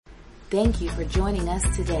Thank you for joining us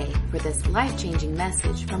today for this life-changing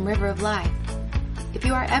message from River of Life. If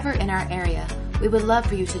you are ever in our area, we would love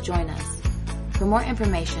for you to join us. For more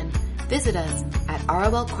information, visit us at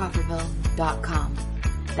rolcrawfordville.com.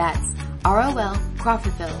 That's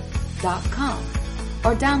rolcrawfordville.com.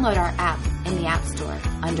 Or download our app in the App Store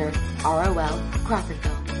under ROL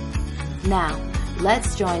Crawfordville. Now,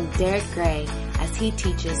 let's join Derricke Gray as he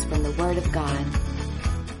teaches from the Word of God.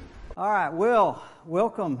 All right, well,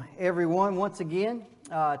 welcome everyone once again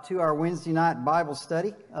to our Wednesday night Bible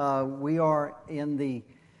study. We are in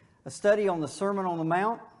a study on the Sermon on the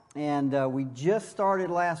Mount, and we just started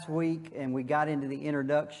last week, and we got into the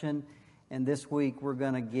introduction, and this week we're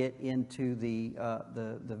going to get into the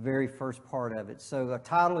very first part of it. So the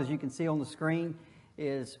title, as you can see on the screen,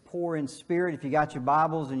 is Poor in Spirit. If you got your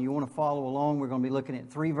Bibles and you want to follow along, we're going to be looking at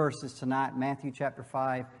 3 verses tonight, Matthew chapter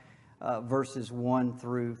 5. Verses 1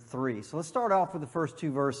 through 3. So let's start off with the first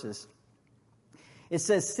 2 verses. It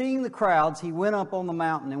says, "Seeing the crowds, he went up on the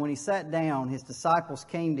mountain, and when he sat down, his disciples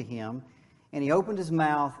came to him, and he opened his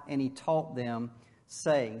mouth, and he taught them,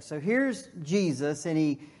 saying." So here's Jesus,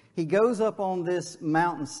 and he goes up on this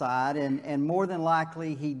mountainside, and more than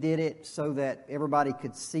likely he did it so that everybody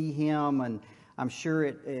could see him, and I'm sure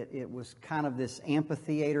it was kind of this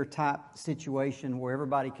amphitheater type situation where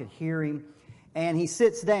everybody could hear him. And he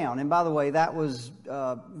sits down. And by the way, that was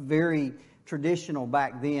very traditional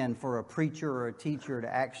back then for a preacher or a teacher to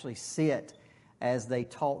actually sit as they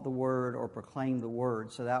taught the Word or proclaimed the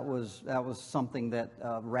Word. So that was something that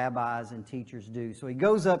rabbis and teachers do. So he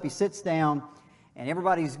goes up, he sits down, and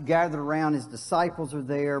everybody's gathered around. His disciples are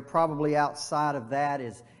there. Probably outside of that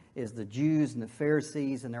is the Jews and the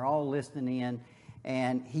Pharisees, and they're all listening in.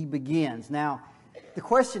 And he begins. Now, the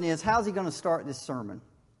question is, how's he going to start this sermon?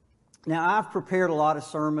 Now, I've prepared a lot of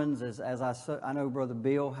sermons, as I know Brother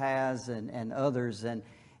Bill has and others. And,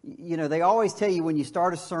 you know, they always tell you when you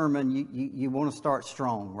start a sermon, you want to start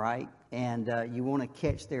strong, right? And you want to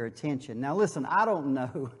catch their attention. Now, listen, I don't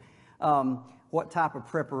know what type of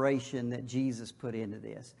preparation that Jesus put into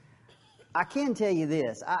this. I can tell you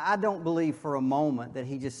this. I don't believe for a moment that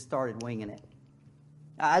he just started winging it.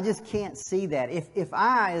 I just can't see that. If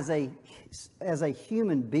I, as a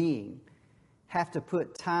human being, have to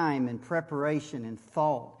put time and preparation and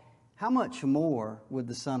thought, how much more would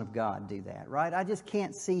the Son of God do that, right? I just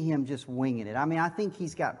can't see him just winging it. I mean, I think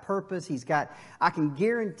he's got purpose. I can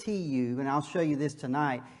guarantee you, and I'll show you this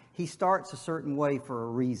tonight, he starts a certain way for a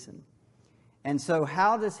reason. And so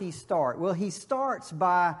how does he start? Well, he starts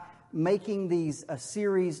by making a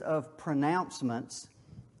series of pronouncements,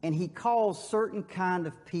 and he calls certain kind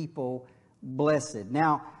of people blessed.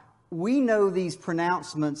 Now, we know these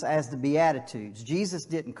pronouncements as the Beatitudes. Jesus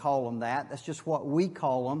didn't call them that. That's just what we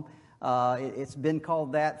call them. It's been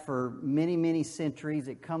called that for many, many centuries.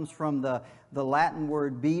 It comes from the Latin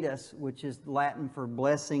word beatus, which is Latin for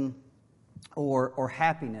blessing or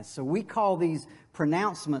happiness. So we call these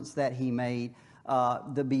pronouncements that he made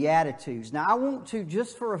the Beatitudes. Now, I want to,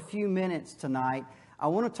 just for a few minutes tonight, I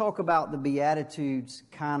want to talk about the Beatitudes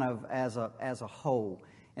kind of as a whole.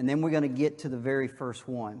 And then we're going to get to the very first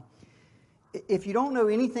one. If you don't know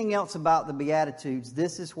anything else about the Beatitudes,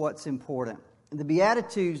 this is what's important. The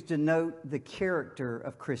Beatitudes denote the character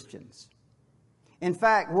of Christians. In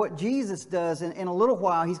fact, what Jesus does, in a little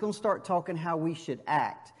while, he's going to start talking how we should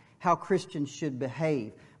act, how Christians should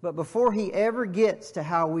behave. But before he ever gets to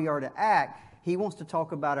how we are to act, he wants to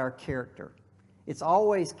talk about our character. It's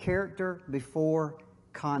always character before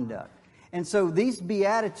conduct. And so these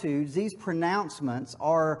Beatitudes, these pronouncements,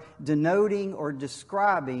 are denoting or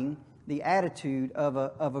describing the attitude of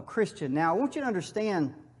a Christian. Now, I want you to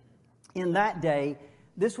understand, in that day,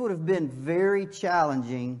 this would have been very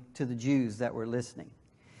challenging to the Jews that were listening.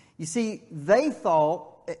 You see, they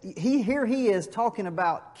thought, here he is talking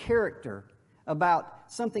about character,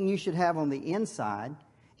 about something you should have on the inside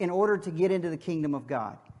in order to get into the kingdom of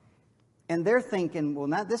God. And they're thinking,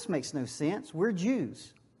 well, this makes no sense. We're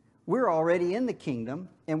Jews. We're already in the kingdom,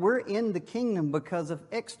 and we're in the kingdom because of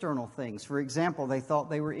external things. For example, they thought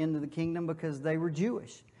they were into the kingdom because they were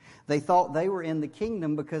Jewish. They thought they were in the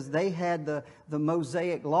kingdom because they had the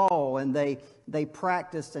Mosaic law, and they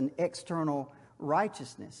practiced an external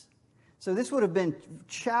righteousness. So this would have been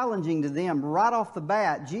challenging to them right off the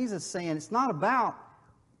bat. Jesus saying it's not about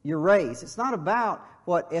your race. It's not about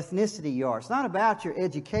what ethnicity you are. It's not about your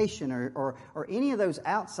education or any of those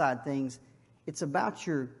outside things. It's about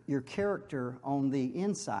your character on the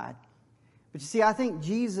inside. But you see, I think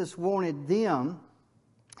Jesus wanted them,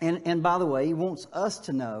 and by the way, he wants us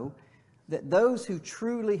to know that those who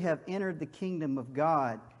truly have entered the kingdom of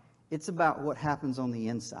God, it's about what happens on the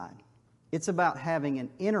inside. It's about having an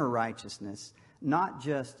inner righteousness, not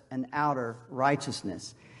just an outer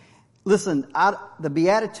righteousness. Listen, the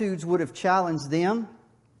Beatitudes would have challenged them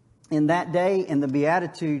in that day, and the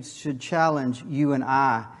Beatitudes should challenge you and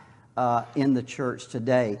I in the church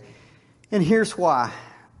today. And here's why.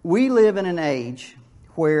 We live in an age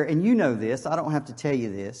where, and you know this, I don't have to tell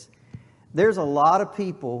you this, there's a lot of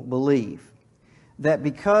people believe that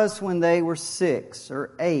because when they were 6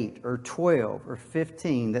 or 8 or 12 or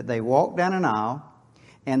 15 that they walked down an aisle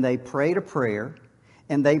and they prayed a prayer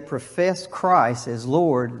and they professed Christ as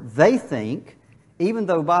Lord, they think, even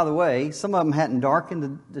though, by the way, some of them hadn't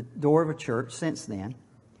darkened the door of a church since then,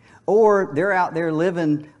 or they're out there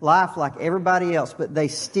living life like everybody else, but they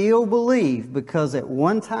still believe because at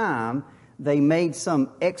one time they made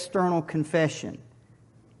some external confession.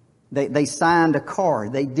 They signed a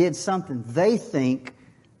card. They did something. They think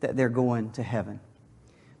that they're going to heaven.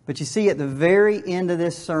 But you see, at the very end of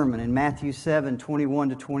this sermon in Matthew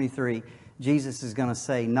 7:21-23, Jesus is going to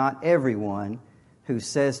say, not everyone who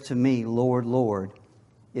says to me, Lord, Lord,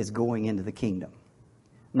 is going into the kingdom.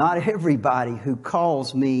 Not everybody who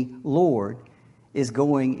calls me Lord is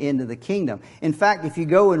going into the kingdom. In fact, if you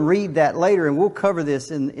go and read that later, and we'll cover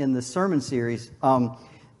this in the sermon series,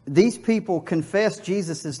 these people confessed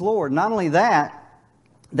Jesus as Lord. Not only that,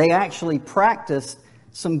 they actually practiced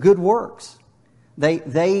some good works.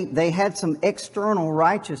 They had some external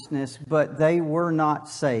righteousness, but they were not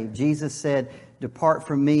saved. Jesus said, depart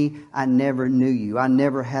from me, I never knew you. I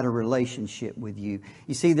never had a relationship with you.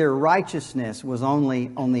 You see, their righteousness was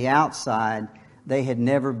only on the outside. They had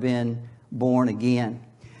never been born again.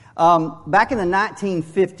 Back in the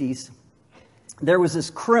 1950s, there was this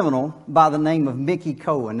criminal by the name of Mickey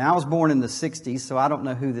Cohen. Now, I was born in the 60s, so I don't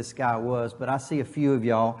know who this guy was, but I see a few of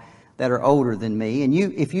y'all that are older than me. And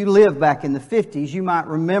if you lived back in the 50s, you might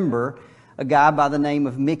remember a guy by the name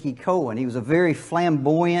of Mickey Cohen. He was a very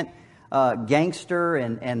flamboyant gangster,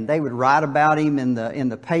 and they would write about him in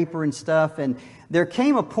the paper and stuff. And there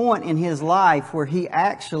came a point in his life where he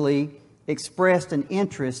actually expressed an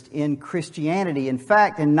interest in Christianity. In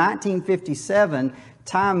fact, in 1957,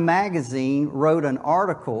 Time magazine wrote an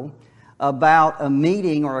article about a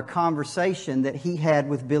meeting or a conversation that he had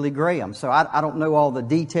with Billy Graham. So I don't know all the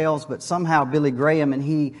details, but somehow Billy Graham and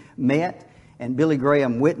he met, and Billy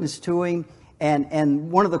Graham witnessed to him.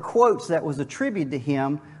 And one of the quotes that was attributed to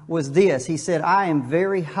him was this. He said, I am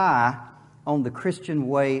very high on the Christian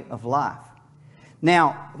way of life.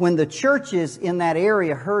 Now, when the churches in that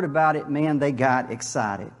area heard about it, man, they got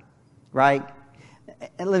excited, right?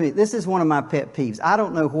 And this is one of my pet peeves. I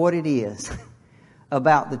don't know what it is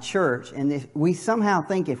about the church, and if we somehow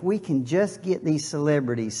think if we can just get these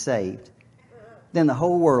celebrities saved, then the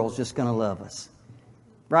whole world's just going to love us.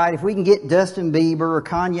 Right? If we can get Dustin Bieber or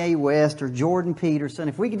Kanye West or Jordan Peterson,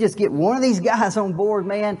 if we could just get one of these guys on board,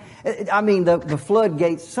 man, I mean, the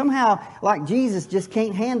floodgates, somehow, like Jesus just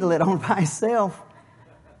can't handle it on by himself.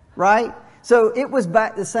 Right? So it was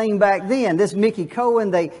the same back then. This Mickey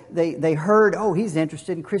Cohen, they heard, oh, he's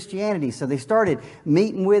interested in Christianity. So they started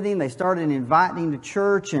meeting with him. They started inviting him to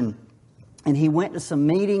church, and he went to some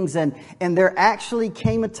meetings. And there actually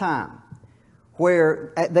came a time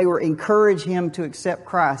where they were encouraging him to accept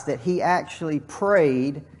Christ, that he actually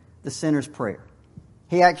prayed the sinner's prayer.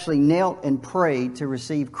 He actually knelt and prayed to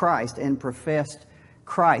receive Christ and professed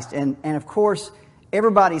Christ. And of course,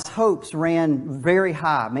 everybody's hopes ran very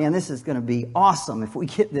high. Man, this is going to be awesome if we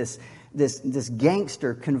get this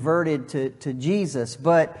gangster converted to Jesus.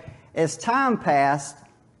 But as time passed,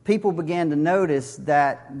 people began to notice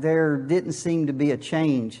that there didn't seem to be a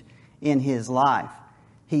change in his life.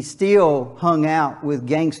 He still hung out with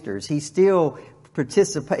gangsters. He still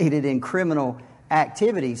participated in criminal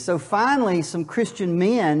activities. So finally, some Christian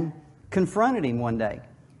men confronted him one day.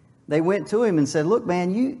 They went to him and said, "Look,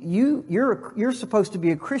 man, you're supposed to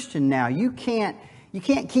be a Christian now. You can't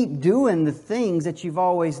keep doing the things that you've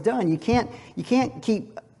always done. You can't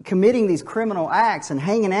keep committing these criminal acts and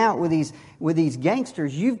hanging out with these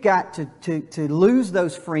gangsters. You've got to lose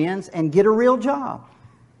those friends and get a real job."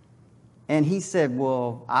 And he said,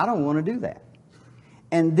 "Well, I don't want to do that."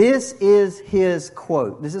 And this is his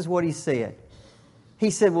quote. This is what he said.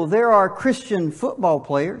 He said, "Well, there are Christian football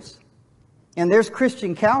players, and there's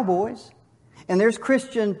Christian cowboys, and there's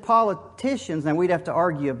Christian politicians." Now, we'd have to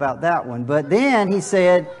argue about that one. But then he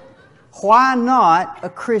said, "Why not a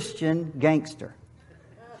Christian gangster?"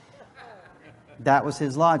 That was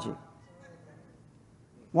his logic.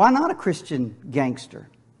 Why not a Christian gangster?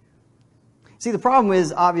 See, the problem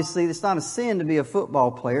is, obviously, it's not a sin to be a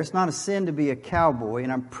football player. It's not a sin to be a cowboy.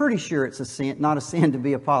 And I'm pretty sure it's not a sin to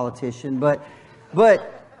be a politician. But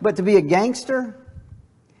to be a gangster?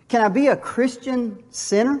 Can I be a Christian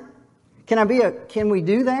sinner? Can we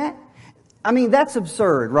do that? I mean, that's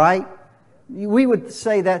absurd, right? We would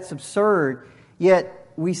say that's absurd,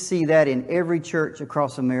 yet we see that in every church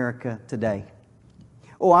across America today.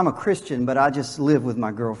 Oh, I'm a Christian, but I just live with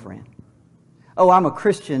my girlfriend. Oh, I'm a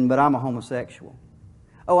Christian, but I'm a homosexual.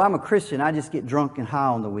 Oh, I'm a Christian, I just get drunk and high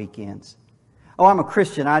on the weekends. Oh, I'm a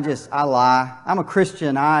Christian, I lie. I'm a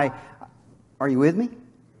Christian, are you with me?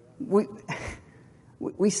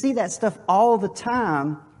 We see that stuff all the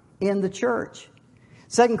time in the church.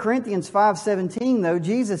 2 Corinthians 5:17, though,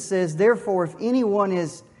 Jesus says, therefore, if anyone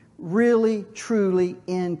is really, truly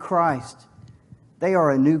in Christ, they are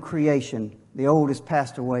a new creation. The old has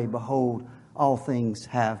passed away. Behold,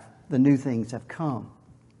 the new things have come.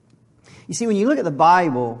 You see, when you look at the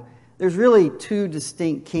Bible, there's really two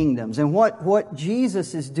distinct kingdoms. And what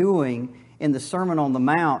Jesus is doing in the Sermon on the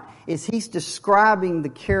Mount is He's describing the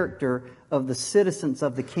character of the citizens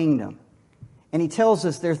of the kingdom. And He tells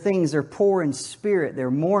us they're poor in spirit, they're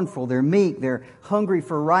mournful, they're meek, they're hungry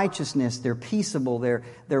for righteousness, they're peaceable,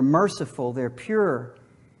 they're merciful, they're pure.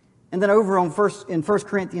 And then over in 1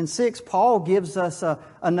 Corinthians 6, Paul gives us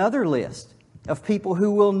another list of people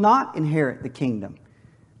who will not inherit the kingdom.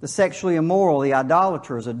 The sexually immoral, the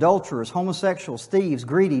idolaters, adulterers, homosexuals, thieves,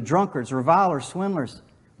 greedy, drunkards, revilers, swindlers.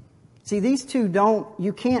 See, these two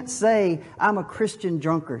you can't say, I'm a Christian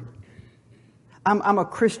drunkard. I'm a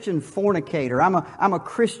Christian fornicator. I'm a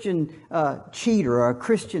Christian cheater or a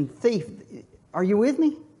Christian thief. Are you with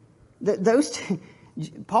me?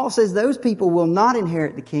 Paul says those people will not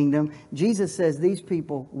inherit the kingdom. Jesus says these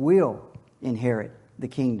people will inherit the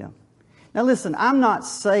kingdom. Now listen, I'm not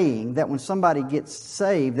saying that when somebody gets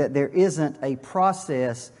saved that there isn't a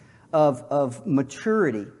process of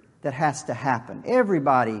maturity that has to happen.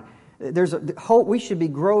 Everybody, we should be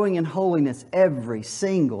growing in holiness every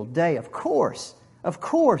single day. Of course,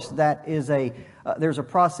 that is there's a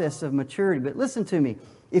process of maturity. But listen to me,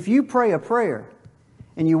 if you pray a prayer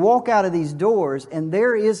and you walk out of these doors and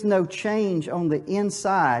there is no change on the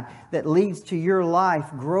inside that leads to your life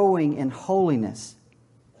growing in holiness,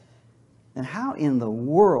 then how in the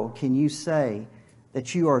world can you say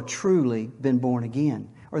that you are truly been born again?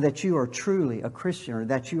 Or that you are truly a Christian? Or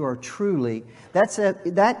that you are truly...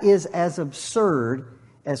 That is as absurd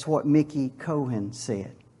as what Mickey Cohen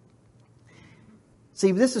said.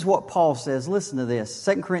 See, this is what Paul says. Listen to this.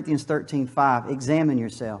 2 Corinthians 13:5. Examine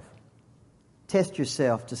yourself. Test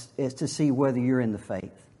yourself to see whether you're in the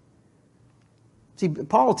faith. See,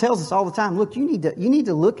 Paul tells us all the time, look, you need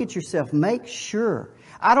to look at yourself. Make sure.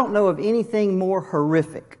 I don't know of anything more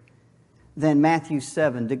horrific than Matthew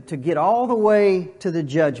 7, to get all the way to the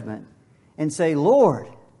judgment and say, Lord,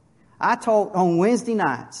 I taught on Wednesday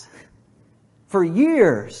nights for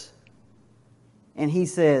years. And He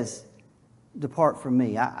says, depart from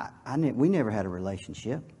me. We never had a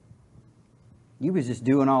relationship. You was just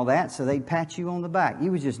doing all that so they'd pat you on the back.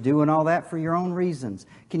 You was just doing all that for your own reasons.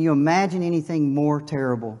 Can you imagine anything more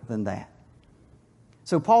terrible than that?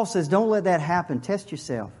 So Paul says, don't let that happen. Test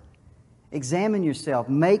yourself. Examine yourself.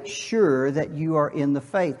 Make sure that you are in the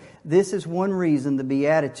faith. This is one reason the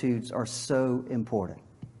Beatitudes are so important.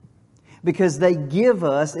 Because they give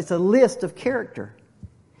us, it's a list of character.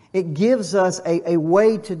 It gives us a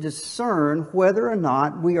way to discern whether or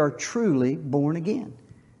not we are truly born again.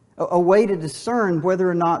 A way to discern whether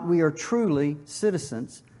or not we are truly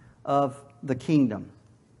citizens of the kingdom.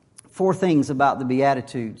 4 things about the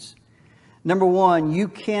Beatitudes. Number 1, you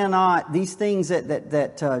cannot, these things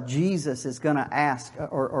that Jesus is going to ask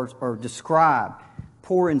or describe,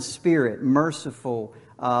 poor in spirit, merciful,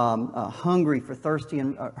 hungry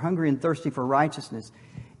and thirsty for righteousness.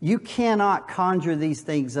 You cannot conjure these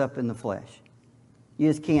things up in the flesh. You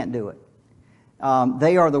just can't do it.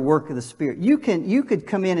 They are the work of the Spirit. You could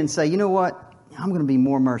come in and say, you know what? I'm going to be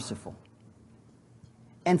more merciful.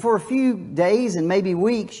 And for a few days and maybe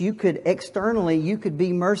weeks, you could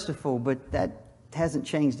be merciful, but that hasn't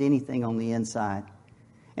changed anything on the inside.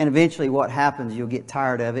 And eventually what happens, you'll get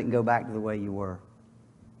tired of it and go back to the way you were.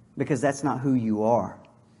 Because that's not who you are.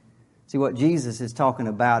 See, what Jesus is talking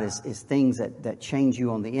about is things that change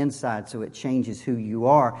you on the inside, so it changes who you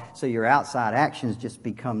are, so your outside actions just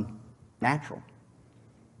become natural.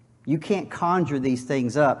 You can't conjure these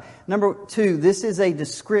things up. Number 2, this is a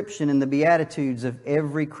description in the Beatitudes of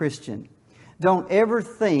every Christian. Don't ever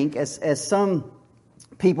think, as some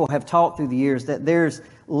people have taught through the years, that there's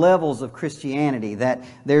levels of Christianity, that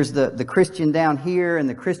there's the Christian down here and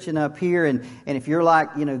the Christian up here, and if you're like,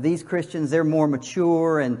 these Christians, they're more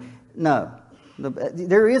mature, and no.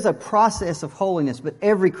 There is a process of holiness, but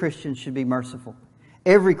every Christian should be merciful.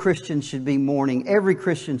 Every Christian should be mourning. Every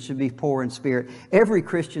Christian should be poor in spirit. Every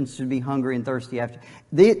Christian should be hungry and thirsty after.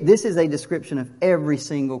 This is a description of every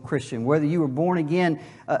single Christian, whether you were born again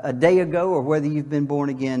a day ago or whether you've been born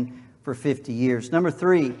again for 50 years. Number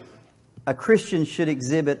 3, a Christian should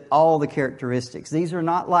exhibit all the characteristics. These are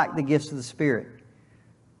not like the gifts of the Spirit,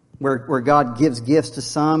 where God gives gifts to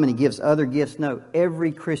some and He gives other gifts. No,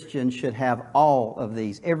 every Christian should have all of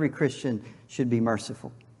these. Every Christian should be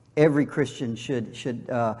merciful. Every Christian should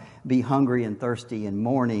be hungry and thirsty and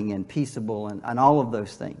mourning and peaceable and all of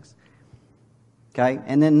those things. Okay?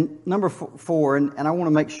 And then number 4, and I want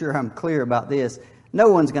to make sure I'm clear about this, no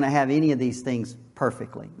one's going to have any of these things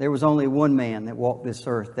perfectly. There was only one man that walked this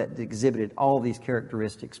earth that exhibited all these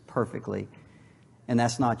characteristics perfectly, and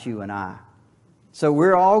that's not you and I. So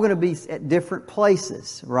we're all going to be at different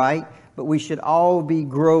places, right? But we should all be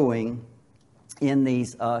growing in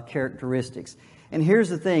these characteristics. And here's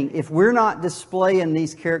the thing, if we're not displaying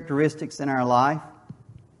these characteristics in our life,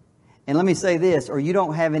 and let me say this, or you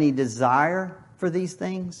don't have any desire for these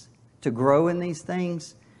things, to grow in these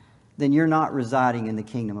things, then you're not residing in the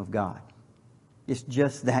kingdom of God. It's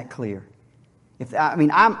just that clear.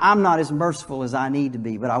 I'm not as merciful as I need to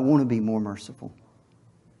be, but I want to be more merciful.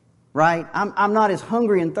 Right? I'm not as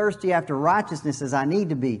hungry and thirsty after righteousness as I need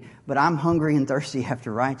to be, but I'm hungry and thirsty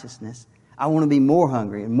after righteousness. I want to be more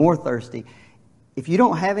hungry and more thirsty. If you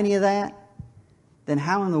don't have any of that, then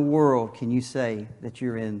how in the world can you say that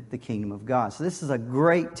you're in the kingdom of God? So this is a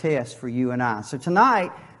great test for you and I. So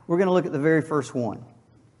tonight, we're going to look at the very first one.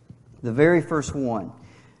 The very first one.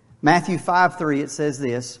 Matthew 5:3, it says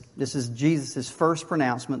this. This is Jesus' first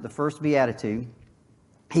pronouncement, the first beatitude.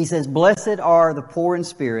 He says, "Blessed are the poor in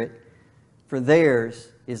spirit, for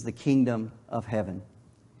theirs is the kingdom of heaven."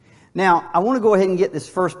 Now, I want to go ahead and get this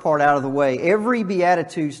first part out of the way. Every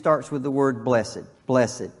beatitude starts with the word blessed,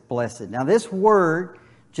 blessed, blessed. Now, this word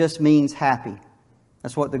just means happy.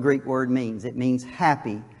 That's what the Greek word means. It means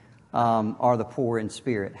happy are the poor in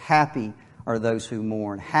spirit. Happy are those who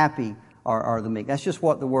mourn. Happy are the meek. That's just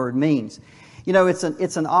what the word means. You know, it's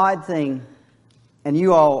an odd thing, and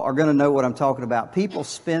you all are going to know what I'm talking about. People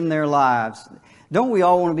spend their lives. Don't we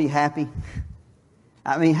all want to be happy?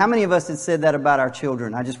 I mean, how many of us had said that about our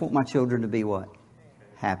children? I just want my children to be what?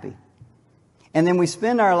 Happy. And then we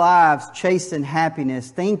spend our lives chasing happiness,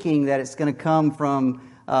 thinking that it's going to come from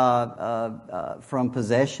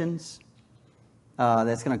possessions.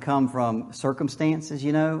 That's going to come from circumstances,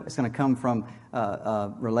 you know. It's going to come from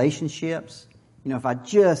relationships. You know, if I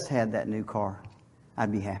just had that new car,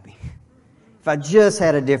 I'd be happy. If I just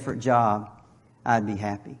had a different job, I'd be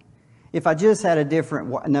happy. If I just had a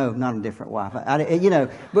different, no, not a different wife.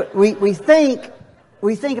 But we think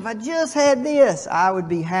if I just had this, I would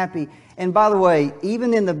be happy. And by the way,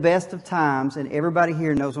 even in the best of times, and everybody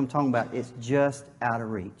here knows what I'm talking about, it's just out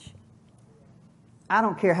of reach. I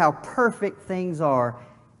don't care how perfect things are,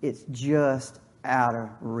 it's just out of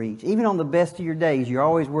reach. Even on the best of your days, you're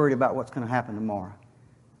always worried about what's going to happen tomorrow.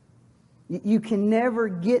 You can never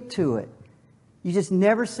get to it. You just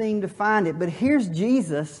never seem to find it. But here's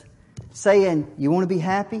Jesus saying, you want to be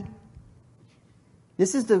happy?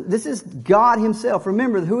 This is God Himself.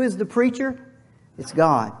 Remember, who is the preacher? It's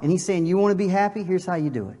God. And He's saying, you want to be happy? Here's how you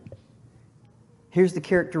do it. Here's the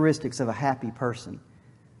characteristics of a happy person.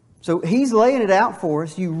 So He's laying it out for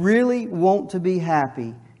us. You really want to be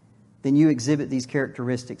happy, then you exhibit these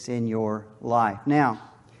characteristics in your life. Now,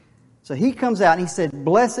 so He comes out and He said,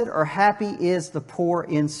 blessed or happy is the poor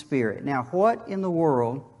in spirit. Now, what in the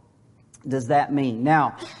world does that mean?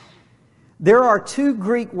 Now, there are 2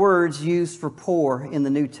 Greek words used for poor in the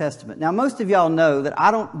New Testament. Now, most of y'all know that I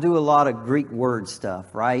don't do a lot of Greek word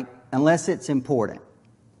stuff, right? Unless it's important.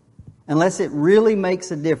 Unless it really makes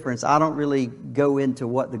a difference, I don't really go into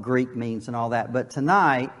what the Greek means and all that. But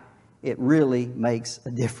tonight, it really makes a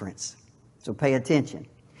difference. So pay attention.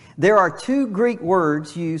 There are 2 Greek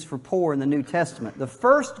words used for poor in the New Testament. The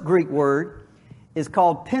first Greek word is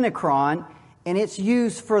called penekron, and it's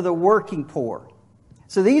used for the working poor.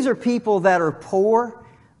 So these are people that are poor,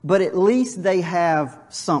 but at least they have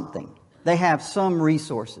something. They have some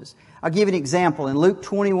resources. I'll give you an example. In Luke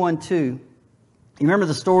 21:2, you remember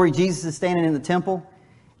the story? Jesus is standing in the temple,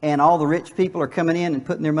 and all the rich people are coming in and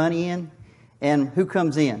putting their money in. And who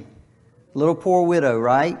comes in? Little poor widow,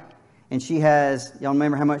 right? And she has, y'all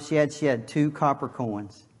remember how much she had? She had 2 copper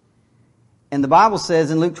coins. And the Bible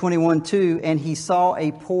says in Luke 21:2, and He saw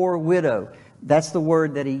a poor widow. That's the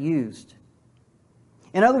word that He used.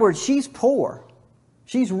 In other words, she's poor.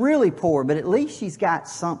 She's really poor, but at least she's got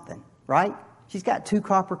something, right? She's got 2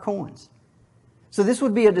 copper coins. So this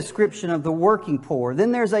would be a description of the working poor.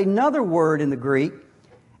 Then there's another word in the Greek,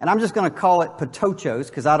 And I'm just going to call it patochos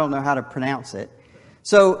because I don't know how to pronounce it.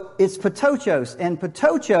 So it's patochos. And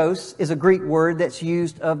patochos is a Greek word that's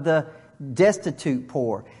used of the destitute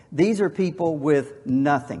poor. These are people with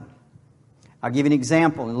nothing. I'll give you an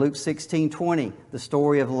example. In Luke 16:20, the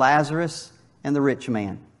story of Lazarus and the rich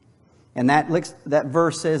man. And that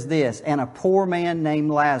verse says this, and a poor man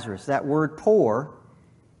named Lazarus. That word poor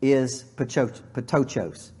is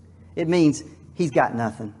patochos. It means he's got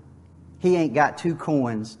nothing. He ain't got 2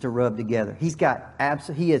 coins to rub together. He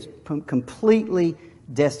is completely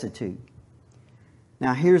destitute.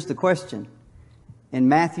 Now here's the question. In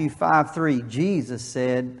Matthew 5:3, Jesus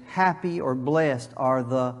said, happy or blessed are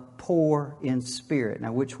the poor in spirit.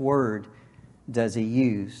 Now which word does he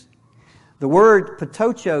use? The word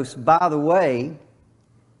patochos, by the way,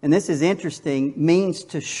 and this is interesting, means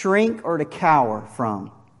to shrink or to cower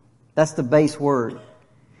from. That's the base word.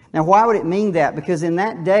 Now, why would it mean that? Because in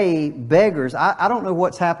that day, beggars, I don't know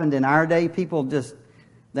what's happened in our day. People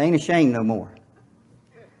they ain't ashamed no more.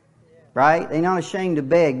 Right? They're not ashamed to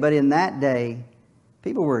beg. But in that day,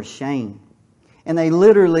 people were ashamed. And they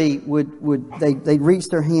literally they'd reach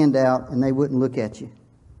their hand out and they wouldn't look at you.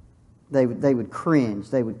 They would cringe.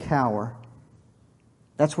 They would cower.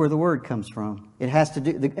 That's where the word comes from. It has to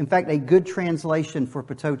do, in fact, a good translation for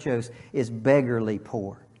patochos is beggarly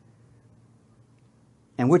poor.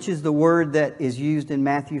 And which is the word that is used in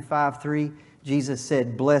Matthew 5:3? Jesus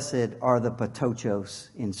said, blessed are the patochos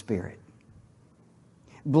in spirit.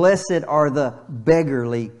 Blessed are the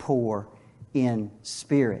beggarly poor in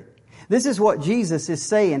spirit. This is what Jesus is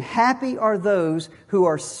saying. Happy are those who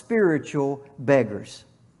are spiritual beggars.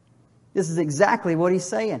 This is exactly what he's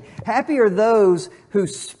saying. Happy are those who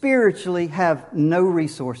spiritually have no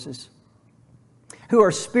resources, who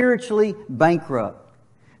are spiritually bankrupt,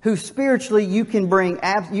 who spiritually you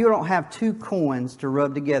don't have 2 coins to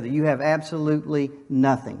rub together. You have absolutely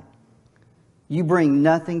nothing. You bring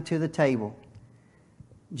nothing to the table.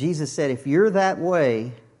 Jesus said, if you're that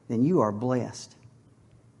way, then you are blessed.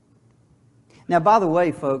 Now, by the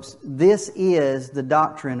way, folks, this is the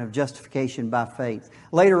doctrine of justification by faith.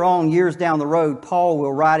 Later on, years down the road, Paul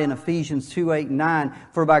will write in Ephesians 2:8-9,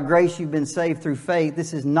 for by grace you've been saved through faith.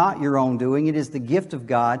 This is not your own doing. It is the gift of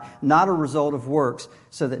God, not a result of works,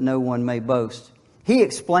 so that no one may boast. He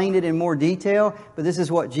explained it in more detail, but this is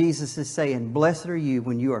what Jesus is saying. Blessed are you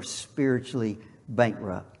when you are spiritually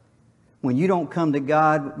bankrupt. When you don't come to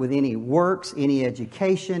God with any works, any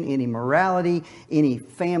education, any morality, any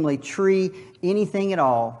family tree, anything at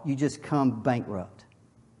all, you just come bankrupt.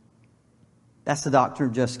 That's the doctrine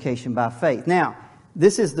of justification by faith. Now,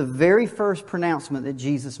 this is the very first pronouncement that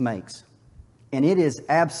Jesus makes. And it is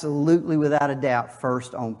absolutely, without a doubt,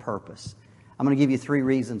 first on purpose. I'm going to give you 3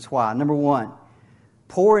 reasons why. Number 1,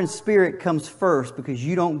 poor in spirit comes first because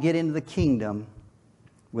you don't get into the kingdom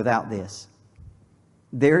without this.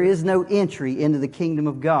 There is no entry into the kingdom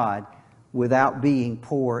of God without being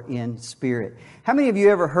poor in spirit. How many of you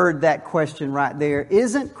ever heard that question right there?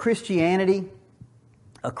 Isn't Christianity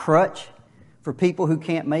a crutch for people who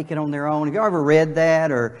can't make it on their own? Have you ever read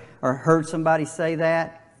that or heard somebody say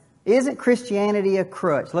that? Isn't Christianity a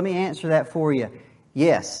crutch? Let me answer that for you.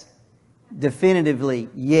 Yes. Definitively,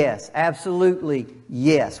 yes. Absolutely,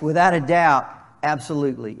 yes. Without a doubt,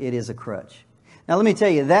 absolutely, it is a crutch. Now let me tell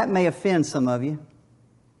you, that may offend some of you.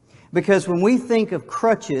 Because when we think of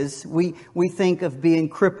crutches, we think of being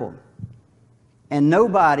crippled. And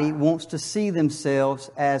nobody wants to see themselves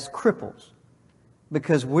as cripples.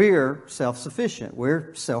 Because we're self-sufficient.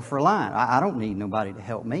 We're self-reliant. I don't need nobody to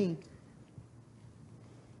help me.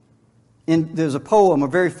 And there's a poem, a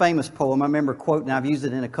very famous poem. I remember quoting, I've used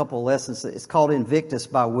it in a couple of lessons. It's called Invictus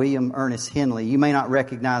by William Ernest Henley. You may not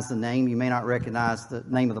recognize the name. You may not recognize the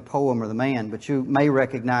name of the poem or the man. But you may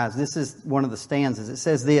recognize, this is one of the stanzas. It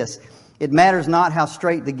says this, it matters not how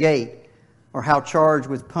straight the gate or how charged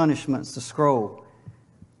with punishments the scroll.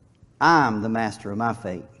 I'm the master of my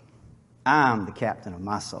fate. I'm the captain of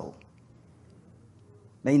my soul.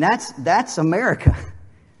 I mean, that's America.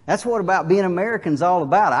 That's what about being Americans all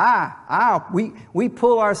about. We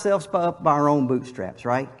pull ourselves up by our own bootstraps,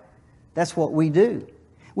 right? That's what we do.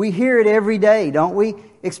 We hear it every day, don't we?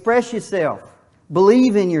 Express yourself.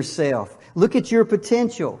 Believe in yourself. Look at your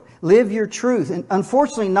potential. Live your truth. And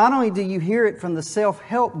unfortunately, not only do you hear it from the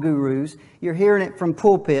self-help gurus, you're hearing it from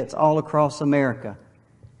pulpits all across America.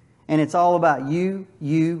 And it's all about you.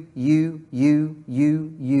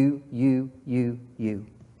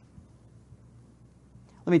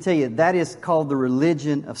 Let me tell you, that is called the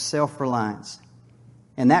religion of self-reliance.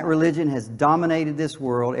 And that religion has dominated this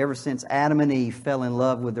world ever since Adam and Eve fell in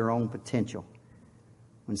love with their own potential.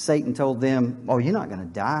 When Satan told them, oh, you're not going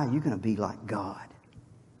to die, you're going to be like God.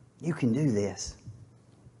 You can do this.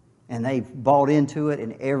 And they've bought into it,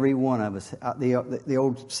 and every one of us, the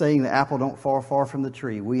old saying, the apple don't fall far from the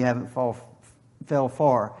tree. We haven't fell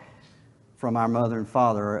far from our mother and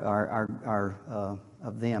father,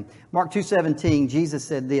 of them. Mark 2:17, Jesus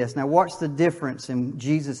said this. Now watch the difference in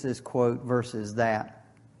Jesus' quote versus that.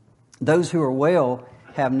 Those who are well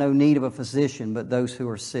have no need of a physician, but those who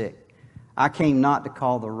are sick. I came not to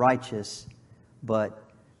call the righteous, but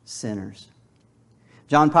sinners.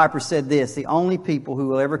 John Piper said this, the only people who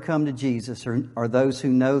will ever come to Jesus are those who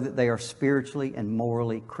know that they are spiritually and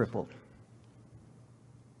morally crippled.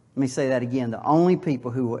 Let me say that again. The only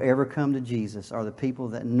people who will ever come to Jesus are the people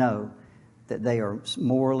that know that they are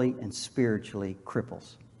morally and spiritually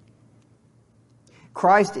cripples.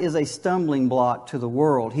 Christ is a stumbling block to the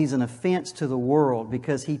world. He's an offense to the world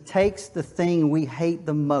because He takes the thing we hate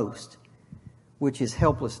the most, which is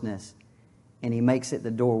helplessness, and He makes it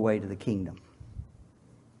the doorway to the kingdom.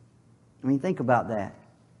 I mean, think about that.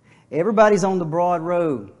 Everybody's on the broad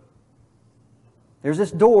road. There's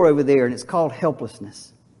this door over there, and it's called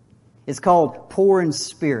helplessness. It's called poor in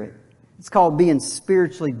spirit. It's called being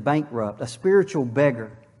spiritually bankrupt, a spiritual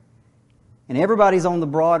beggar. And everybody's on the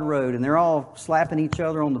broad road, and they're all slapping each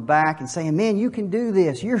other on the back and saying, man, you can do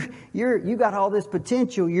this. You got all this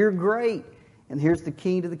potential. You're great. And here's the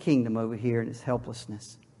key to the kingdom over here, and it's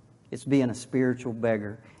helplessness. It's being a spiritual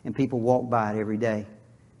beggar. And people walk by it every day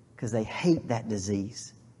because they hate that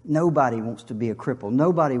disease. Nobody wants to be a cripple.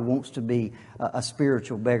 Nobody wants to be a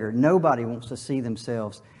spiritual beggar. Nobody wants to see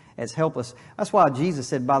themselves as helpless. That's why Jesus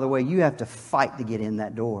said, by the way, you have to fight to get in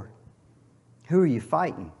that door. Who are you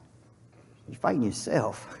fighting? You're fighting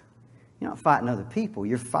yourself. You're not fighting other people.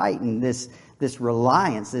 You're fighting this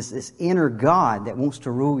reliance, this inner God that wants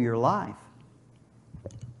to rule your life.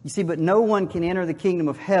 You see, but no one can enter the kingdom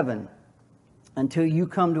of heaven until you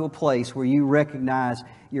come to a place where you recognize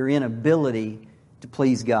your inability to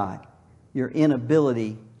please God, your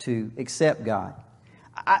inability to accept God.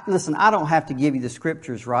 Listen, I don't have to give you the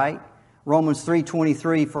scriptures, right? Romans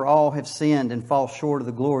 3:23, for all have sinned and fall short of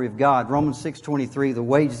the glory of God. Romans 6:23, the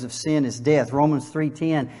wages of sin is death. Romans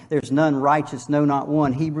 3:10, there's none righteous, no, not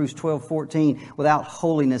one. Hebrews 12:14, without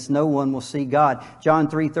holiness no one will see God. John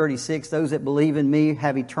 3:36, those that believe in me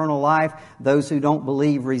have eternal life. Those who don't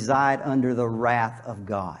believe reside under the wrath of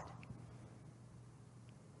God.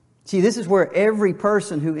 See, this is where every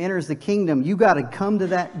person who enters the kingdom, you got to come to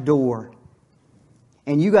that door.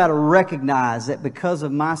 And you got to recognize that because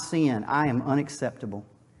of my sin, I am unacceptable.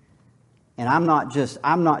 And I'm not just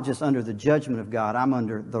under the judgment of God, I'm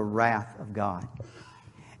under the wrath of God.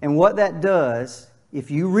 And what that does, if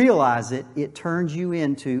you realize it, it turns you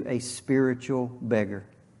into a spiritual beggar.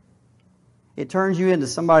 It turns you into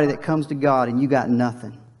somebody that comes to God and you got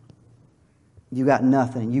nothing. You got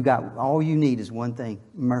nothing. You got all you need is one thing: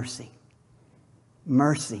 mercy.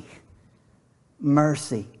 Mercy.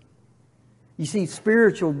 Mercy. You see,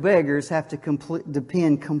 spiritual beggars have to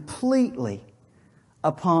depend completely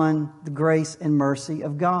upon the grace and mercy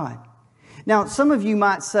of God. Now, some of you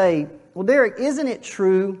might say, well, Derricke, isn't it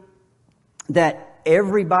true that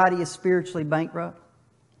everybody is spiritually bankrupt?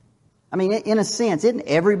 I mean, in a sense, isn't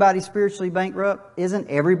everybody spiritually bankrupt? Isn't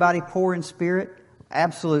everybody poor in spirit?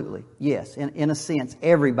 Absolutely. Yes, in a sense,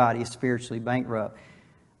 everybody is spiritually bankrupt.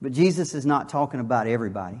 But Jesus is not talking about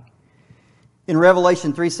everybody. In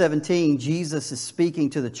Revelation 3:17, Jesus is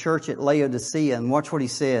speaking to the church at Laodicea, and watch what He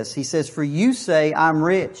says. He says, for you say, I'm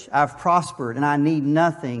rich, I've prospered, and I need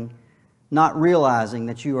nothing, not realizing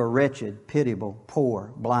that you are wretched, pitiable,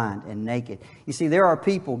 poor, blind, and naked. You see, there are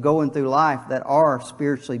people going through life that are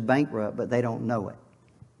spiritually bankrupt, but they don't know it.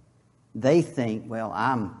 They think, well,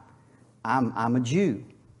 I'm a Jew.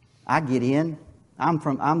 I get in.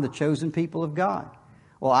 I'm the chosen people of God.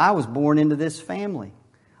 Well, I was born into this family.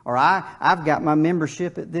 Or I've got my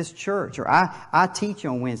membership at this church. Or I teach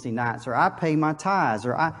on Wednesday nights. Or I pay my tithes.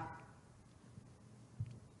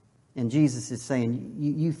 And Jesus is saying,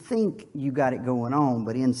 you think you got it going on,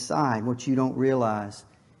 but inside what you don't realize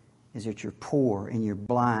is that you're poor and you're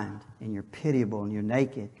blind and you're pitiable and you're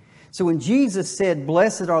naked. So when Jesus said,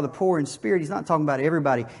 blessed are the poor in spirit, He's not talking about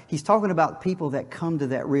everybody. He's talking about people that come to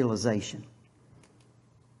that realization.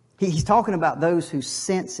 He's talking about those who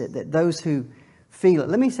sense it, that those who feel it.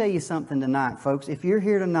 Let me tell you something tonight, folks. If you're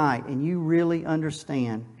here tonight and you really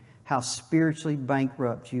understand how spiritually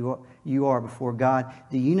bankrupt you are before God,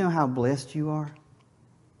 do you know how blessed you are?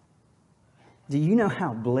 Do you know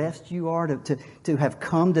how blessed you are to have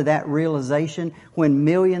come to that realization when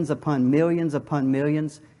millions upon millions upon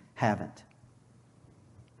millions haven't?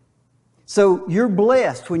 So you're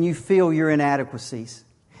blessed when you feel your inadequacies.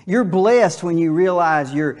 You're blessed when you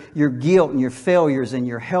realize your guilt and your failures and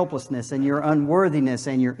your helplessness and your unworthiness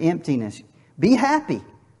and your emptiness. Be happy.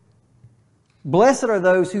 Blessed are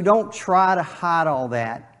those who don't try to hide all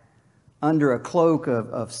that under a cloak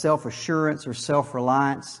of self-assurance or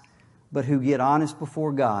self-reliance, but who get honest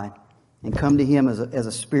before God and come to Him as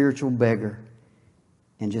a spiritual beggar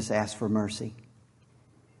and just ask for mercy.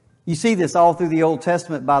 You see this all through the Old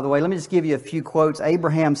Testament, by the way. Let me just give you a few quotes.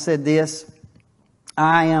 Abraham said this,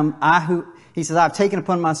 he says, I've taken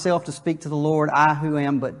upon myself to speak to the Lord, I who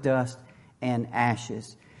am but dust and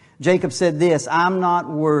ashes. Jacob said this, I'm not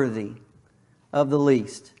worthy of the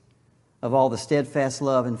least of all the steadfast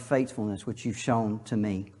love and faithfulness which you've shown to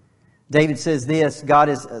me. David says this, God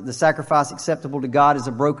is the sacrifice acceptable to God is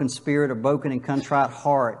a broken spirit, a broken and contrite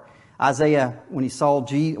heart. Isaiah, when he saw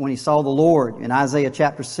the Lord in Isaiah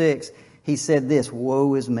chapter 6, he said this,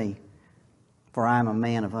 woe is me, for I am a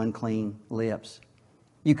man of unclean lips.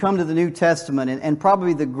 You come to the New Testament, and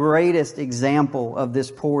probably the greatest example of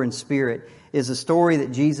this poor in spirit is a story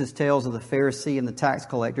that Jesus tells of the Pharisee and the tax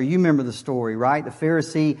collector. You remember the story, right? The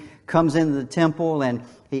Pharisee comes into the temple and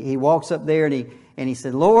he walks up there and he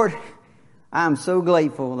said, Lord, I'm so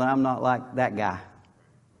grateful that I'm not like that guy.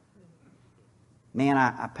 Man,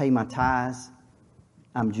 I pay my tithes.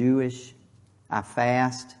 I'm Jewish. I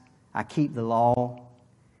fast. I keep the law.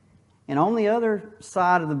 And on the other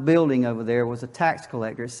side of the building over there was a tax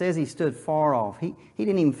collector. It says he stood far off. He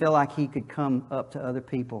didn't even feel like he could come up to other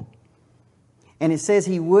people. And it says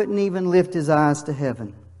he wouldn't even lift his eyes to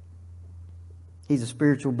heaven. He's a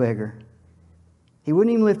spiritual beggar. He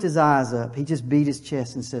wouldn't even lift his eyes up. He just beat his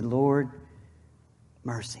chest and said, Lord,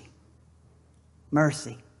 mercy.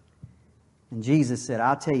 Mercy. And Jesus said,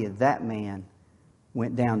 I'll tell you, that man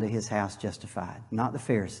went down to his house justified, not the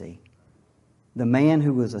Pharisee. The man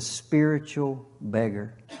who was a spiritual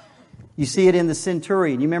beggar. You see it in the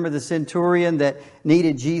centurion. You remember the centurion that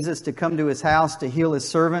needed Jesus to come to his house to heal his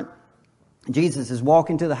servant? Jesus is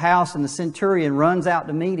walking to the house and the centurion runs out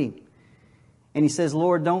to meet him. And he says,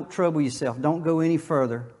 Lord, don't trouble yourself. Don't go any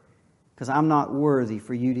further because I'm not worthy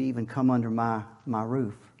for you to even come under my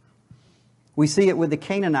roof. We see it with the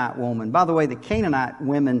Canaanite woman. By the way, the Canaanite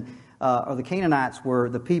women or the Canaanites were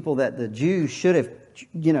the people that the Jews should have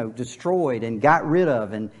destroyed and got rid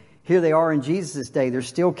of. And here they are in Jesus' day. They're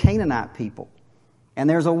still Canaanite people. And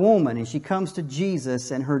there's a woman and she comes to Jesus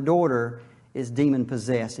and her daughter is demon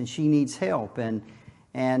possessed and she needs help. And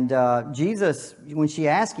Jesus, when she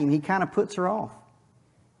asks him, he kind of puts her off.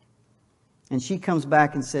 And she comes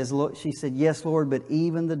back and says, look, she said, yes, Lord, but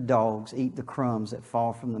even the dogs eat the crumbs that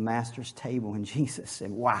fall from the master's table. And Jesus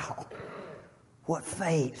said, wow, what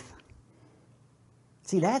faith.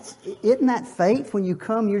 See, isn't that faith when you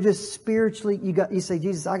come, you're just spiritually, you say,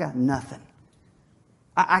 Jesus, I got nothing.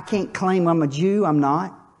 I can't claim I'm a Jew. I'm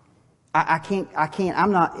not. I can't,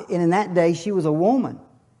 I'm not. And in that day, she was a woman.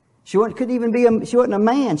 She wasn't a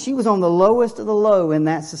man. She was on the lowest of the low in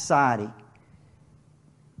that society.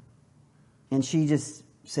 And she just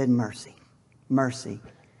said, mercy, mercy.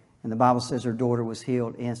 And the Bible says her daughter was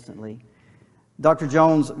healed instantly.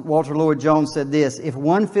 Walter Lloyd Jones said this, if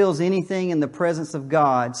one feels anything in the presence of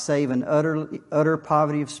God save an utter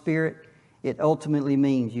poverty of spirit, it ultimately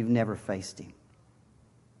means you've never faced Him.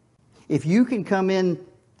 If you can come in,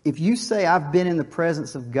 if you say, I've been in the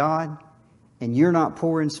presence of God, and you're not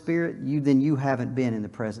poor in spirit, then you haven't been in the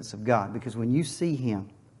presence of God. Because when you see Him,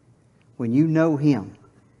 when you know Him,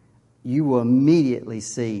 you will immediately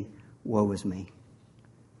see, woe is me.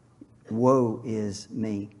 Woe is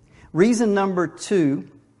me. Reason number 2,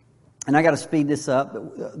 and I got to speed this up,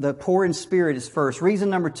 the poor in spirit is first. Reason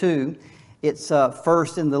number 2, it's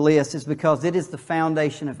first in the list, is because it is the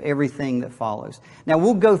foundation of everything that follows. Now,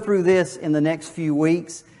 we'll go through this in the next few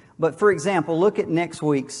weeks. But for example, look at next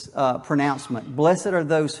week's pronouncement. Blessed are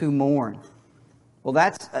those who mourn. Well,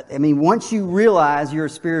 once you realize you're a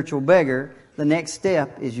spiritual beggar, the next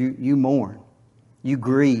step is you mourn. You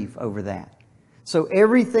grieve over that. So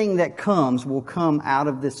everything that comes will come out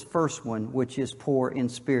of this first one, which is poor in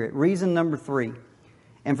spirit. Reason number 3.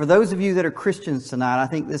 And for those of you that are Christians tonight, I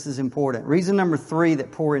think this is important. Reason number 3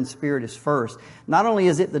 that poor in spirit is first. Not only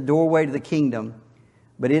is it the doorway to the kingdom,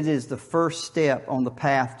 but it is the first step on the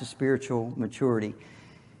path to spiritual maturity.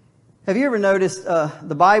 Have you ever noticed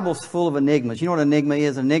the Bible's full of enigmas? You know what an enigma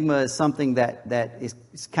is? An enigma is something that is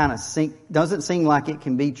kind of doesn't seem like it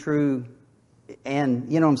can be true.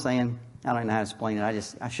 And you know what I'm saying? I don't even know how to explain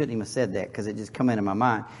it. I shouldn't even have said that because it just come into my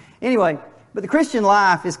mind. Anyway, but the Christian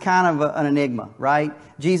life is kind of an enigma, right?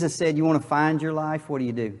 Jesus said, you want to find your life? What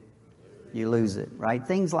do? You lose it, right?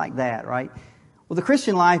 Things like that, right? Well, the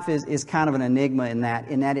Christian life is kind of an enigma in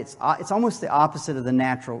that it's almost the opposite of the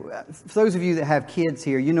natural. For those of you that have kids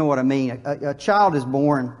here, you know what I mean. A child is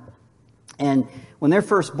born, and when they're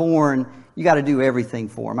first born, you got to do everything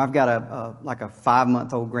for them. I've got a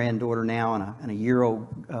 5-month-old granddaughter now and a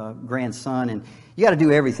year-old grandson, and you got to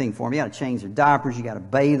do everything for them. You got to change their diapers, you got to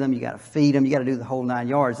bathe them, you got to feed them, you got to do the whole 9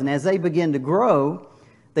 yards. And as they begin to grow,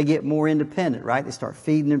 they get more independent, right? They start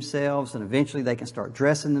feeding themselves, and eventually they can start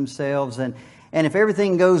dressing themselves. And if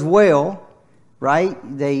everything goes well, right,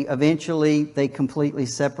 they completely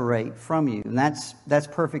separate from you. And that's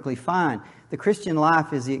perfectly fine. The Christian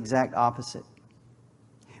life is the exact opposite.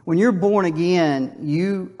 When you're born again,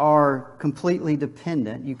 you are completely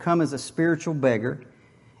dependent. You come as a spiritual beggar,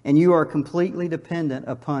 and you are completely dependent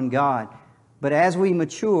upon God. But as we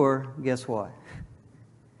mature, guess what?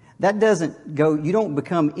 That doesn't go, you don't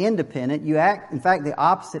become independent. In fact, the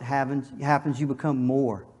opposite happens, you become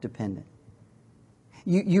more dependent.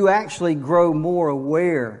 You actually grow more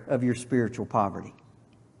aware of your spiritual poverty.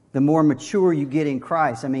 The more mature you get in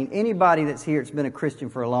Christ. I mean, anybody that's here that's been a Christian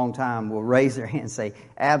for a long time will raise their hand and say,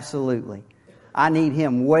 absolutely. I need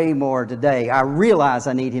Him way more today. I realize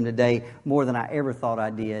I need Him today more than I ever thought I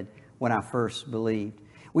did when I first believed.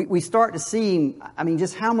 We start to see,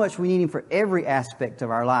 just how much we need Him for every aspect of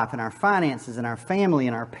our life, in our finances, in our family,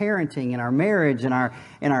 in our parenting, in our marriage, in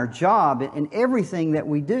our job, in everything that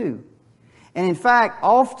we do. And in fact,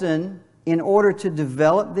 often, in order to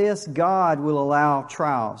develop this, God will allow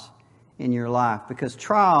trials in your life. Because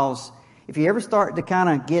trials, if you ever start to kind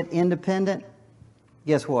of get independent,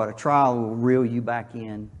 guess what? A trial will reel you back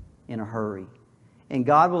in a hurry. And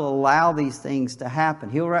God will allow these things to happen.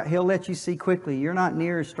 He'll let you see quickly, you're not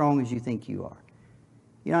near as strong as you think you are.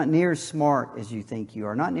 You're not near as smart as you think you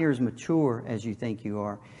are. Not near as mature as you think you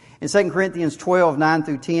are. In 2 Corinthians 12, 9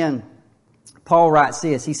 through 10, Paul writes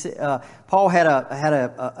this. He said, Paul had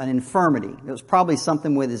an infirmity. It was probably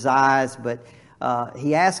something with his eyes, but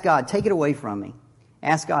he asked God, take it away from me.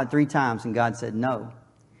 Asked God 3 times, and God said no.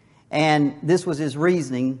 And this was his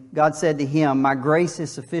reasoning. God said to him, my grace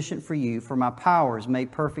is sufficient for you, for my power is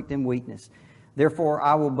made perfect in weakness. Therefore,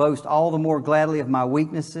 I will boast all the more gladly of my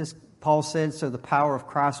weaknesses, Paul said, so the power of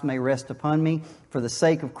Christ may rest upon me. For the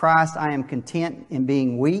sake of Christ, I am content in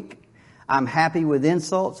being weak. I'm happy with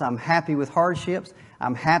insults. I'm happy with hardships.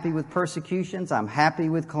 I'm happy with persecutions. I'm happy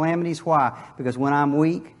with calamities. Why? Because when I'm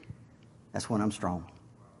weak, that's when I'm strong.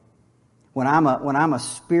 When I'm a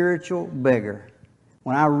spiritual beggar,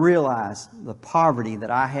 when I realize the poverty that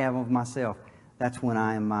I have of myself, that's when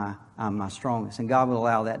I'm my strongest. And God will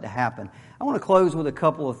allow that to happen. I want to close with a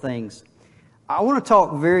couple of things. I want to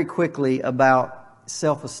talk very quickly about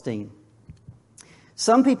self-esteem.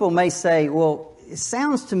 Some people may say, well, it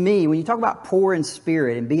sounds to me, when you talk about poor in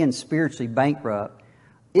spirit and being spiritually bankrupt,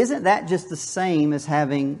 isn't that just the same as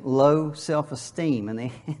having low self-esteem? And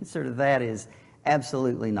the answer to that is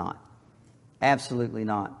absolutely not. Absolutely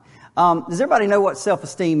not. Does everybody know what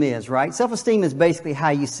self-esteem is, right? Self-esteem is basically how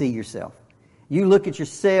you see yourself. You look at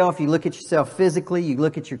yourself physically, you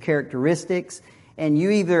look at your characteristics, and you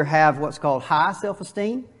either have what's called high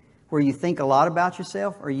self-esteem, where you think a lot about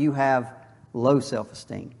yourself, or you have low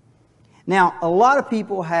self-esteem. Now, a lot of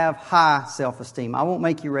people have high self-esteem. I won't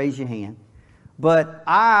make you raise your hand, but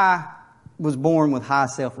I was born with high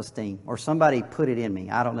self-esteem, or somebody put it in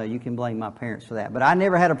me. I don't know. You can blame my parents for that. But I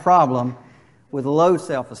never had a problem with low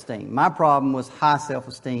self-esteem. My problem was high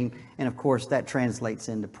self-esteem, and of course that translates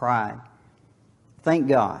into pride. Thank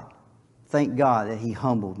God. Thank God that He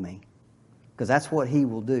humbled me, because that's what He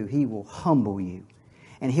will do. He will humble you,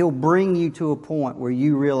 and He'll bring you to a point where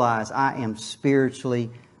you realize, I am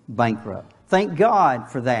spiritually bankrupt. Thank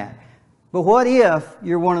God for that. But what if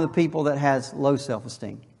you're one of the people that has low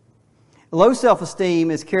self-esteem? Low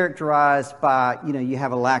self-esteem is characterized by, you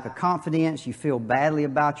have a lack of confidence, you feel badly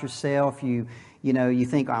about yourself, you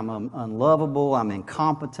think I'm unlovable, I'm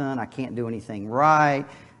incompetent, I can't do anything right.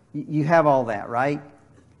 You have all that, right?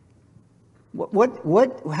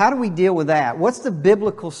 How do we deal with that? What's the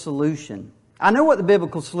biblical solution? I know what the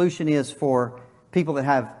biblical solution is for people that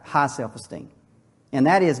have high self-esteem. And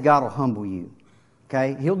that is, God will humble you.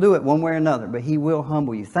 Okay? He'll do it one way or another, but He will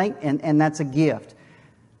humble you. And that's a gift.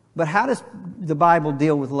 But how does the Bible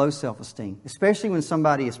deal with low self-esteem? Especially when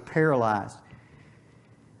somebody is paralyzed.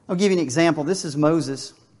 I'll give you an example. This is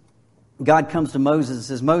Moses. God comes to Moses and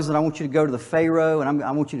says, Moses, I want you to go to the Pharaoh, and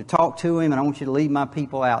I want you to talk to him, and I want you to lead my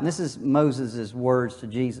people out. And this is Moses' words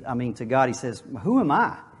to God. He says, who am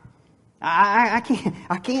I?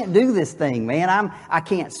 I can't do this thing, man. I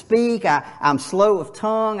can't speak. I'm slow of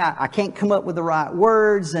tongue. I can't come up with the right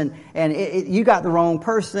words. And you got the wrong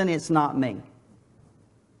person. It's not me.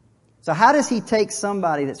 So how does He take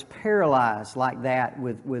somebody that's paralyzed like that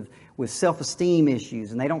with self-esteem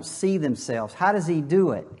issues and they don't see themselves? How does He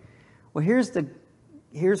do it? Well,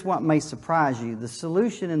 here's what may surprise you. The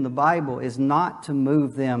solution in the Bible is not to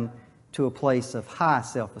move them to a place of high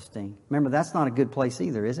self-esteem. Remember, that's not a good place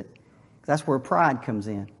either, is it? That's where pride comes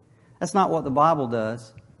in. That's not what the Bible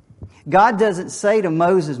does. God doesn't say to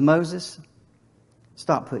Moses, Moses,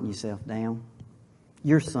 stop putting yourself down.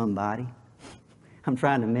 You're somebody. I'm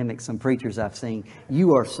trying to mimic some preachers I've seen.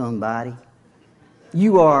 You are somebody.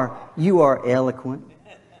 You are eloquent.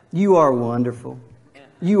 You are wonderful.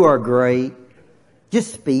 You are great.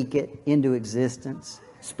 Just speak it into existence.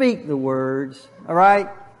 Speak the words. All right?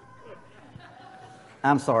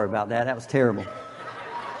 I'm sorry about that. That was terrible.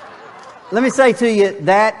 Let me say to you,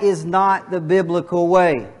 that is not the biblical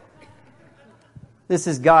way. This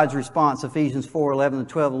is God's response. Ephesians 4:11-12.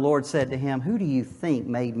 The Lord said to him, who do you think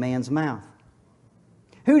made man's mouth?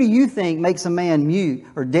 Who do you think makes a man mute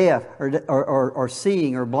or deaf or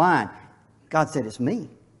seeing or blind? God said, it's me.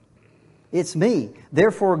 It's me.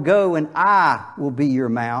 Therefore go and I will be your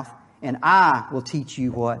mouth and I will teach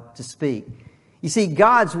you what to speak. You see,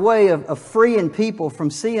 God's way of freeing people from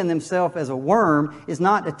seeing themselves as a worm is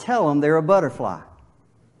not to tell them they're a butterfly.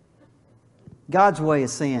 God's way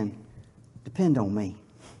is saying, depend on me.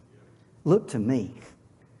 Look to me.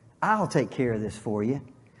 I'll take care of this for you.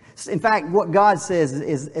 In fact, what God says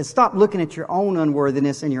is stop looking at your own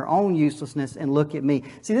unworthiness and your own uselessness and look at me.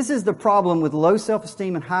 See, this is the problem with low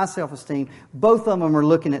self-esteem and high self-esteem. Both of them are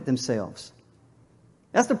looking at themselves.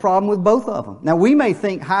 That's the problem with both of them. Now, we may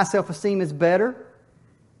think high self-esteem is better,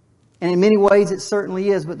 and in many ways it certainly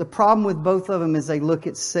is, but the problem with both of them is they look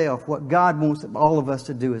at self. What God wants all of us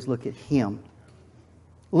to do is look at Him.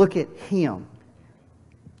 Look at Him.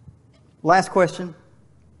 Last question.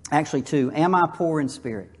 Actually, two. Am I poor in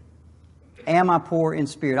spirit? Am I poor in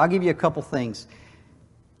spirit? I'll give you a couple things.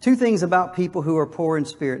 Two things about people who are poor in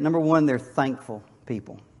spirit. Number one, they're thankful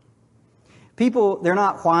people. People, they're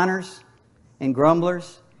not whiners and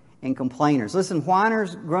grumblers and complainers. Listen,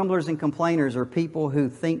 whiners, grumblers, and complainers are people who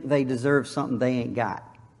think they deserve something they ain't got.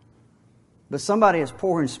 But somebody that's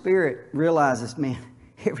poor in spirit realizes, man,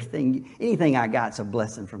 anything I got's a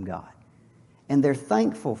blessing from God. And they're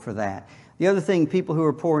thankful for that. The other thing people who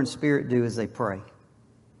are poor in spirit do is they pray.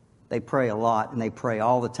 They pray a lot and they pray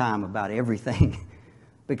all the time about everything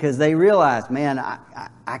because they realize, man,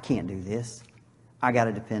 I can't do this. I got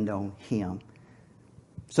to depend on Him.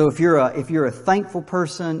 So if you're a thankful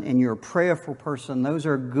person and you're a prayerful person, those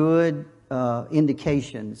are good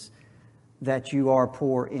indications that you are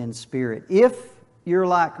poor in spirit. If you're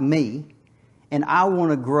like me and I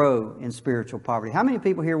want to grow in spiritual poverty, how many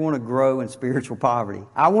people here want to grow in spiritual poverty?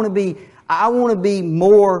 I want to be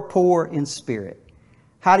more poor in spirit.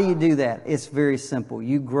 How do you do that? It's very simple.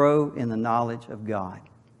 You grow in the knowledge of God.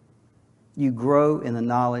 You grow in the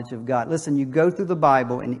knowledge of God. Listen, you go through the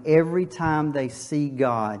Bible and every time they see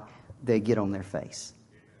God, they get on their face.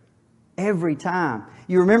 Every time.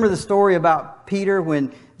 You remember the story about Peter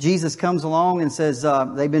when Jesus comes along and says,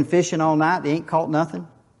 they've been fishing all night, they ain't caught nothing.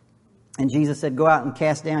 And Jesus said, go out and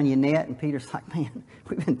cast down your net. And Peter's like, man,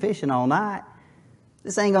 we've been fishing all night.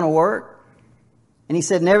 This ain't going to work. And he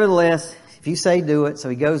said, nevertheless, if you say do it. So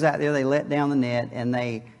he goes out there, they let down the net, and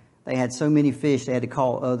they had so many fish they had to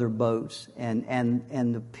call other boats. And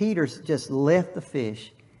the Peter just left the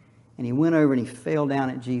fish, and he went over and he fell down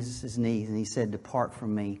at Jesus' knees, and he said, depart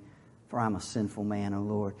from me, for I'm a sinful man, O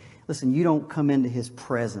Lord. Listen, you don't come into His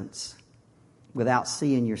presence without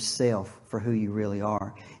seeing yourself for who you really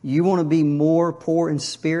are. You want to be more poor in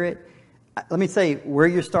spirit? Let me say, where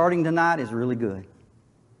you're starting tonight is really good.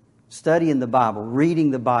 Studying the Bible,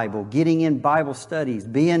 reading the Bible, getting in Bible studies,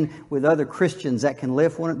 being with other Christians that can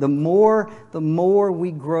lift one. The more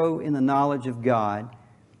we grow in the knowledge of God,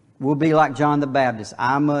 we'll be like John the Baptist.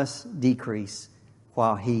 I must decrease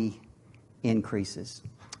while He increases.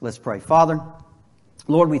 Let's pray. Father,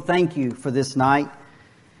 Lord, we thank You for this night.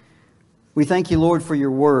 We thank You, Lord, for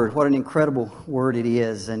Your word. What an incredible word it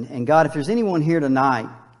is. And God, if there's anyone here tonight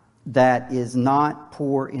that is not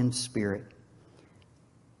poor in spirit,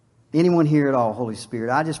 anyone here at all, Holy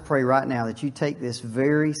Spirit, I just pray right now that You take this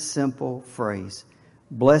very simple phrase,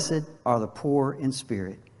 blessed are the poor in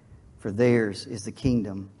spirit, for theirs is the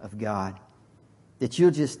kingdom of God. That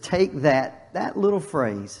You'll just take that little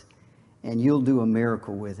phrase and You'll do a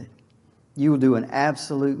miracle with it. You will do an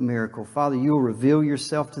absolute miracle. Father, You'll reveal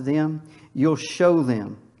Yourself to them. You'll show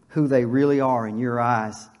them who they really are in Your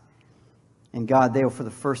eyes. And God, they'll, for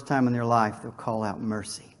the first time in their life, they'll call out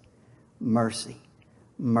mercy, mercy,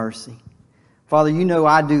 mercy. Father, You know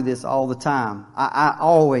I do this all the time. I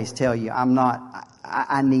always tell You I'm not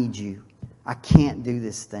I need you. I can't do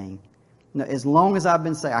this thing. No, as long as I've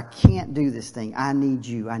been saying, I can't do this thing, I need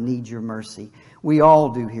you. I need your mercy. We all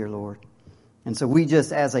do here, Lord. And so we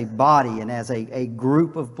just, as a body and as a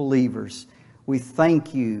group of believers, we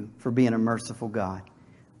thank you for being a merciful God.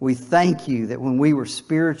 We thank you that when we were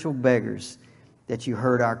spiritual beggars, that you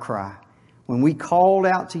heard our cry. When we called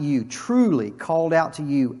out to you, truly called out to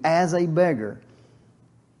you as a beggar,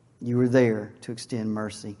 you were there to extend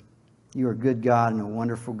mercy. You are a good God and a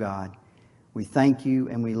wonderful God. We thank you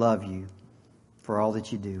and we love you for all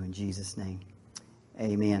that you do. In Jesus' name,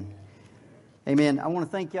 amen. Amen. I want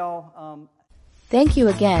to thank y'all. Thank you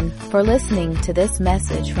again for listening to this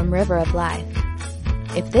message from River of Life.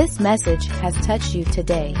 If this message has touched you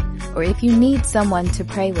today, or if you need someone to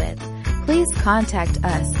pray with, please contact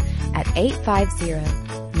us at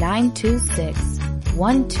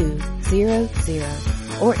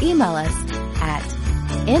 850-926-1200 or email us at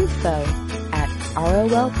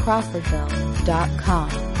info@rolcrawfordville.com.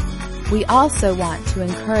 We also want to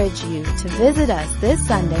encourage you to visit us this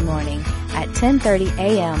Sunday morning at 10:30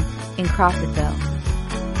 a.m. in Crawfordville.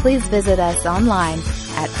 Please visit us online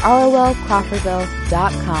at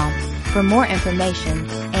rolcrawfordville.com for more information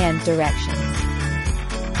and directions.